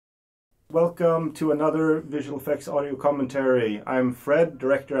Welcome to another visual effects audio commentary. I'm Fred,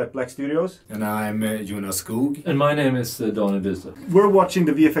 director at Bläck Studios. And I'm Jonas Skog. And my name is Daniel Bisset. We're watching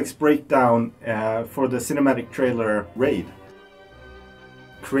the VFX breakdown for the cinematic trailer Raid.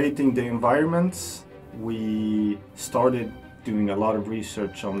 Creating the environments, we started doing a lot of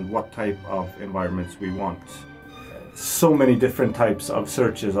research on what type of environments we want. So many different types of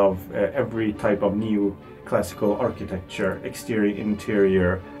searches of every type of neoclassical architecture, exterior,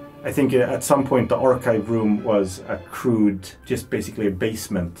 interior. I think at some point the archive room was a crude, just basically a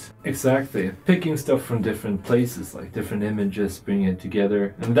basement. Exactly. Picking stuff from different places, like different images, bringing it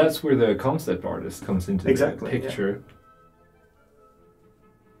together. And that's where the concept artist comes into the picture. Yeah.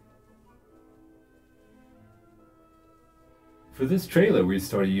 For this trailer, we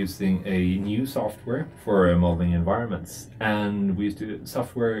started using a new software for modeling environments. And we used a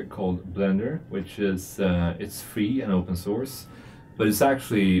software called Blender, which is it's free and open source. But it's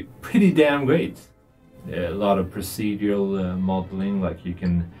actually pretty damn great. A lot of procedural modeling, like you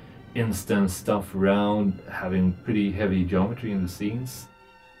can instance stuff around, having pretty heavy geometry in the scenes.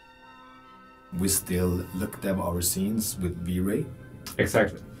 We still looked at our scenes with V-Ray.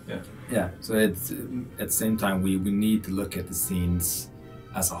 Exactly, yeah. Yeah, so it's at the same time we need to look at the scenes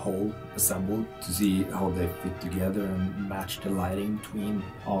as a whole, assembled, to see how they fit together and match the lighting between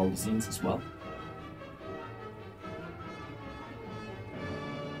all the scenes as well.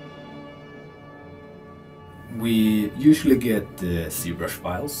 We usually get the ZBrush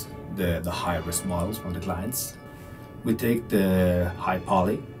files, the high-res models from the clients. We take the high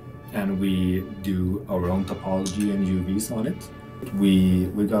poly and we do our own topology and UVs on it. We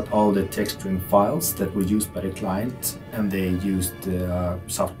got all the texturing files that were used by the client, and they used a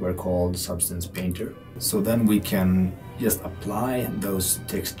software called Substance Painter. So then we can just apply those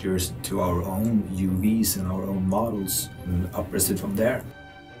textures to our own UVs and our own models and uprest it from there.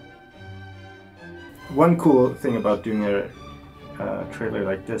 One cool thing about doing a trailer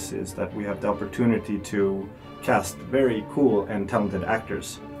like this is that we have the opportunity to cast very cool and talented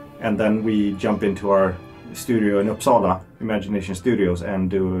actors. And then we jump into our studio in Uppsala, Imagination Studios, and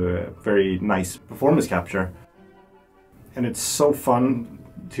do a very nice performance capture. And it's so fun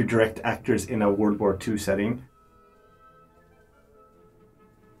to direct actors in a World War II setting.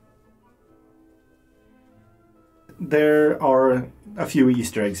 There are a few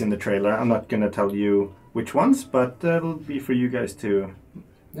Easter eggs in the trailer. I'm not going to tell you which ones, but it'll be for you guys to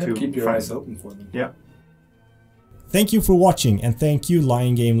keep your eyes open for them. Yeah. Thank you for watching, and thank you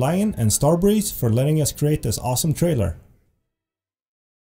Lion Game Lion and Starbreeze for letting us create this awesome trailer.